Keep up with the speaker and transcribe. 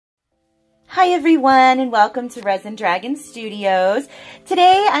Hi everyone, and welcome to Resin Dragon Studios.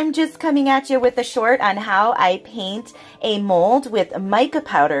 Today I'm just coming at you with a short on how I paint a mold with mica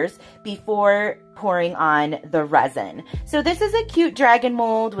powders before pouring on the resin. So this is a cute dragon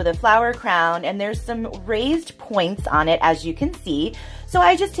mold with a flower crown, and there's some raised points on it, as you can see. So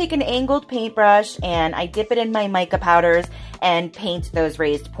I just take an angled paintbrush and I dip it in my mica powders and paint those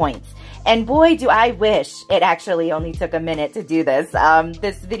raised points. And boy, do I wish it actually only took a minute to do this.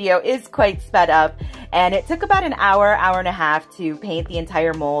 This video is quite sped up, and it took about an hour, hour and a half to paint the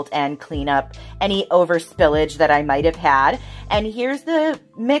entire mold and clean up any overspillage that I might have had. And here's the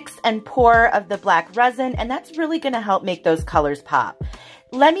mix and pour of the black resin, and that's really gonna help make those colors pop.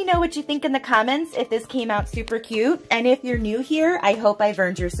 Let me know what you think in the comments if this came out super cute. And if you're new here, I hope I've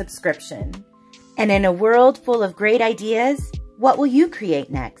earned your subscription. And in a world full of great ideas, what will you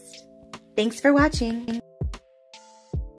create next? Thanks for watching.